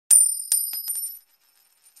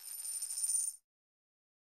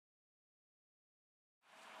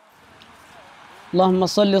اللهم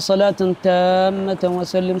صل صلاة تامة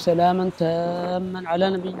وسلم سلاما تاما على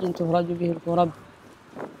نبي تفرج به الكرب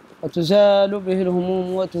وتزال به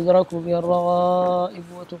الهموم وتدرك به الرغائب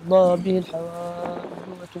وتقضى به الحوائج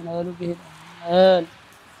وتنال به الآمال.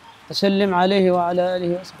 وسلم عليه وعلى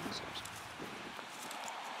آله وصحبه وسلم.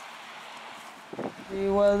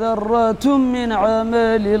 وذرة من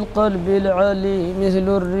عمل القلب العلي مثل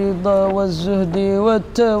الرضا والزهد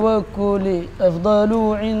والتوكل أفضل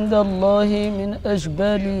عند الله من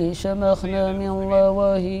أجبل شمخنا من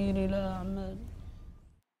ظواهر الأعمال.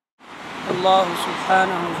 الله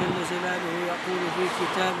سبحانه جل جلاله يقول في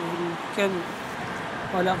كتابه المحكم: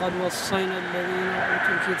 ولقد وصينا الذين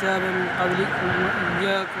أوتوا الكتاب من قبلكم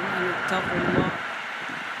وإياكم أن اتقوا الله.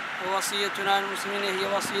 ووصيتنا المسلمين هي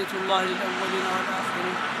وصية الله للأولين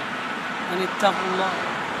والآخرين أن اتقوا الله.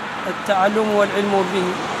 التعلم والعلم به،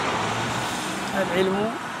 العلم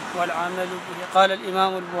والعمل به. قال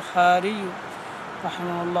الإمام البخاري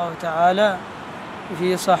رحمه الله تعالى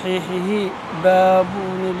في صحيحه: باب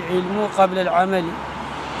العلم قبل العمل.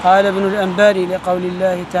 قال ابن الأنباري لقول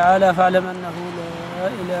الله تعالى: فاعلم أنه لا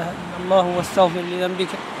إله إلا الله واستغفر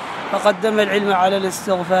لذنبك. فقدم العلم على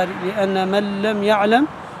الاستغفار، لأن من لم يعلم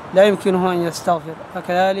لا يمكنه أن يستغفر،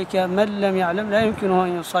 فكذلك من لم يعلم لا يمكنه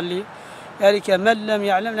أن يصلي، كذلك من لم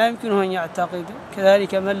يعلم لا يمكنه أن يعتقد،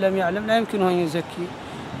 كذلك من لم يعلم لا يمكنه أن يزكي،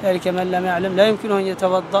 كذلك من لم يعلم لا يمكنه أن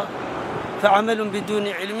يتوضأ. فعمل بدون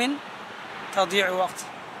علم تضيع وقت.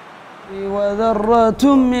 وذرة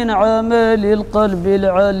من عمل القلب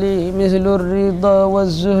العلي مثل الرضا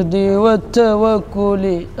والزهد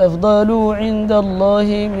والتوكل أفضل عند الله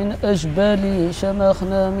من أجبل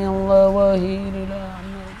شمخنا من ظواهر الأعمال.